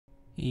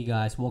Hey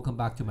guys, welcome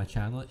back to my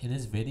channel. In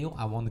this video,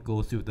 I want to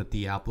go through the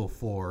Diablo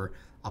 4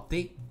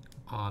 update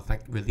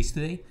that released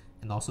today,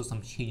 and also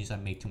some changes I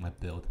made to my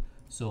build.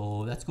 So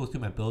let's go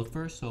through my build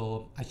first.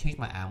 So I changed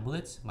my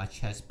amulets, my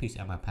chest piece,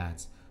 and my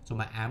pants. So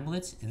my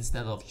amulets,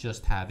 instead of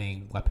just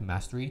having weapon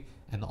mastery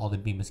and all the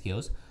beam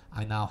skills,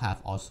 I now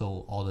have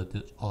also all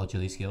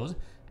agility skills,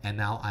 and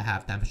now I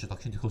have damage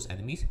reduction to close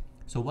enemies.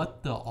 So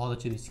what the all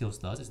agility skills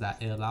does is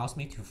that it allows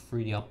me to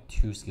free up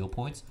 2 skill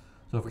points.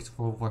 So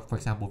for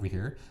example, over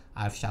here,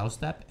 I have Shadow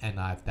Step and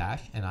I have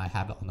Dash, and I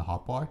have it on the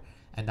hotbar,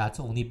 and that's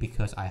only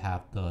because I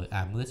have the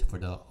amulets for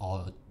the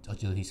all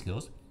agility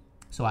skills.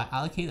 So I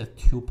allocated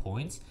 2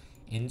 points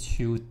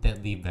into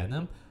Deadly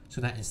Venom,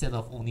 so that instead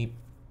of only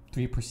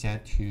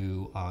 3%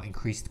 to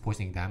increase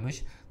poisoning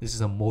damage, this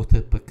is a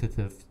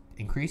multiplicative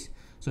increase.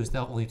 So instead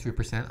of only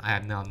 3%, I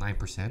have now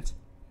 9%.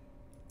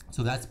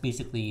 So that's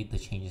basically the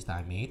changes that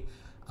I made.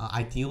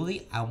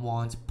 Ideally, I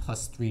want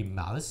 +3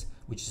 Malice,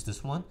 which is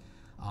this one.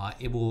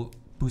 It will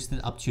boost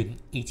it up to an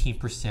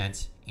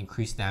 18%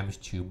 increased damage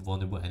to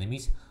vulnerable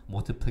enemies,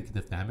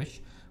 multiplicative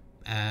damage,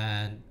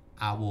 and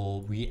I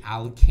will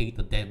reallocate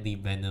the Deadly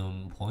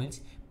Venom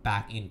points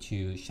back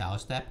into Shadow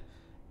Step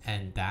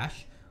and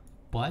Dash.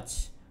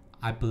 But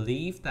I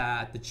believe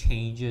that the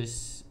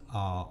changes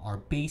are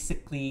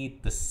basically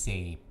the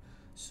same,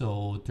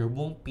 so there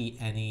won't be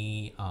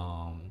any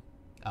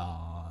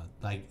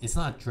like, it's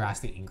not a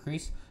drastic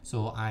increase.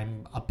 So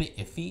I'm a bit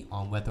iffy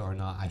on whether or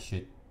not I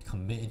should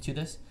commit into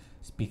this.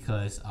 It's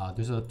because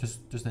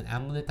there's an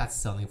amulet that's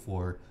selling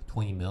for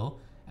 20 mil,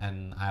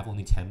 and I have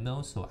only 10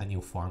 mil, so I need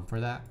to farm for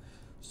that.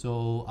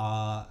 So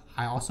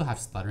I also have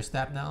Stutter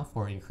Step now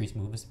for increased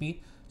movement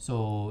speed.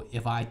 So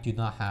if I do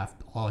not have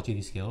all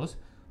agility skills,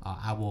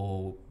 I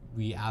will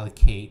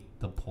reallocate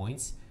the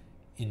points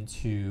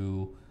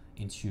into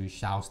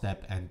Shadow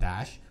Step and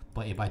Dash.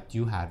 But if I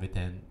do have it,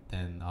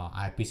 then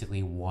I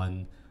basically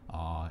won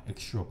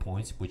extra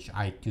points, which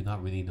I do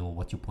not really know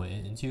what to put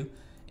it into.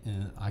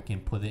 And I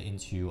can put it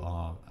into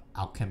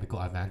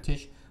Alchemical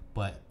Advantage,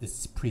 but it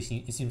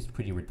seems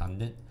pretty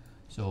redundant.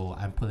 So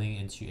I'm putting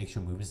it into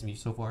extra movement speed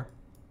so far.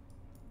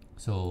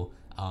 So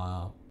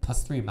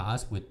 +3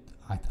 Malice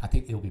I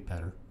think it'll be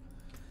better.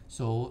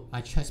 So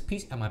my chest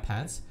piece and my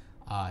pants,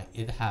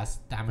 it has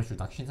damage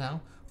reduction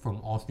now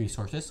from all 3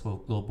 sources. So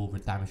global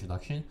damage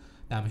reduction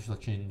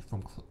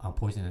from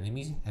poison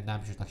enemies, and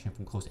damage reduction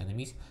from close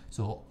enemies.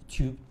 So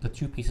the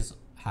two pieces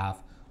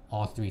have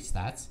all 3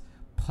 stats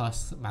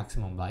plus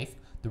maximum life.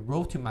 The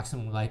road to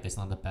maximum life is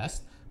not the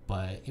best,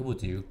 but it will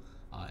do.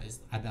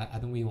 I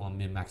don't really want to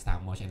min-max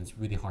that much, and it's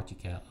really hard to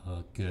get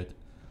a good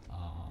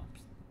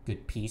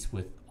piece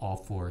with all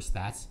 4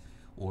 stats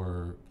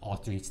or all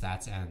 3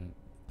 stats, and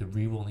the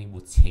rerolling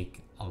would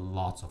take a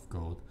lot of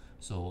gold.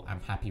 So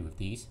I'm happy with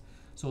these.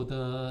 So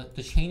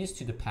the changes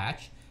to the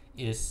patch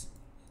is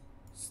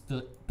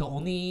the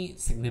only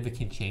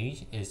significant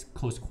change is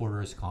close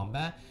quarters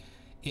combat.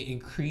 It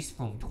increased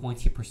from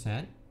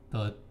 20%.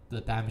 The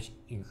damage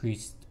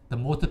increased, the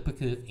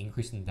multiplicative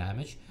increase in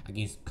damage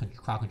against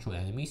crowd control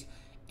enemies.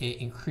 It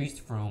increased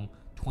from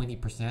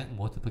 20%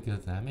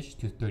 multiplicative damage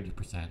to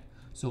 30%.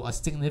 So a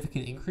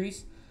significant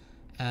increase,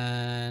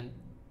 and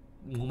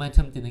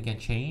momentum didn't get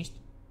changed.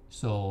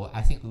 So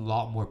I think a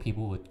lot more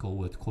people would go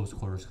with close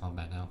quarters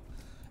combat now.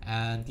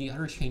 And the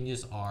other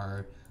changes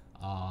are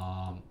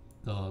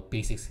the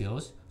basic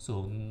skills.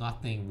 So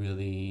nothing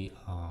really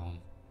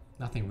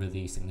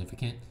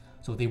significant.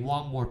 So they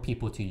want more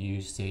people to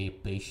use, say,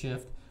 Blaze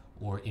Shift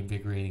or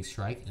Invigorating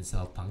Strike instead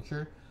of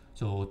Puncture.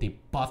 So they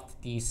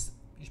buffed these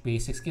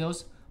basic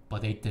skills,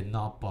 but they did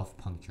not buff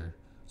Puncture.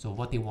 So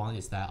what they want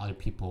is that other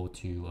people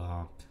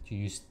to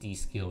use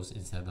these skills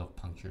instead of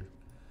Puncture.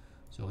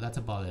 So that's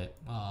about it.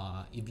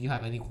 If you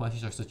have any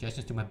questions or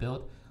suggestions to my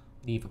build,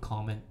 leave a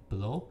comment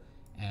below,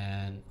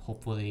 and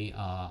hopefully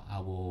I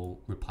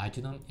will reply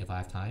to them if I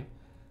have time.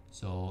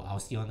 So I'll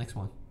see you on the next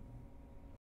one.